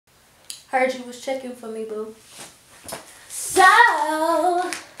Heard you was checking for me, boo. So,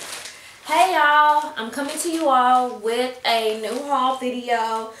 hey y'all, I'm coming to you all with a new haul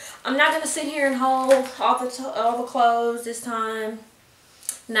video. I'm not gonna sit here and hold all the clothes this time.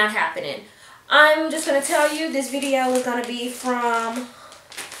 Not happening. I'm just gonna tell you this video is gonna be from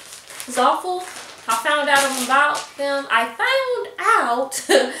ZAFUL. I found out about them.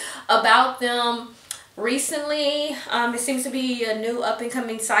 About them recently. It seems to be a new up and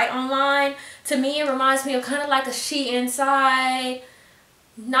coming site online. To me, it reminds me of kind of like a Shein site,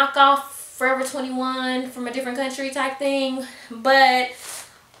 knockoff Forever 21 from a different country type thing. But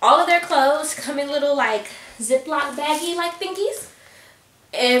all of their clothes come in little like Ziploc baggy like thingies,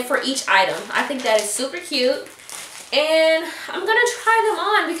 and for each item. I think that is super cute, and I'm gonna try them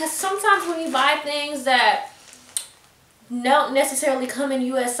on because sometimes when you buy things that don't necessarily come in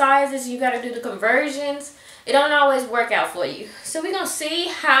US sizes, you gotta do the conversions. It don't always work out for you. So we're gonna see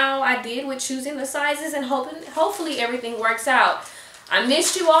how I did with choosing the sizes, and hopefully everything works out. I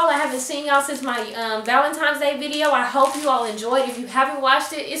missed you all. I haven't seen y'all since my Valentine's Day video. I hope you all enjoyed. If you haven't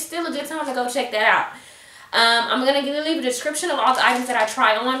watched it, it's still a good time to go check that out. I'm going to leave a description of all the items that I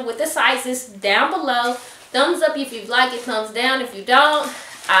try on with the sizes down below. Thumbs up if you like it, thumbs down if you don't.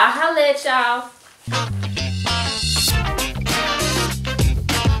 I'll holla at y'all.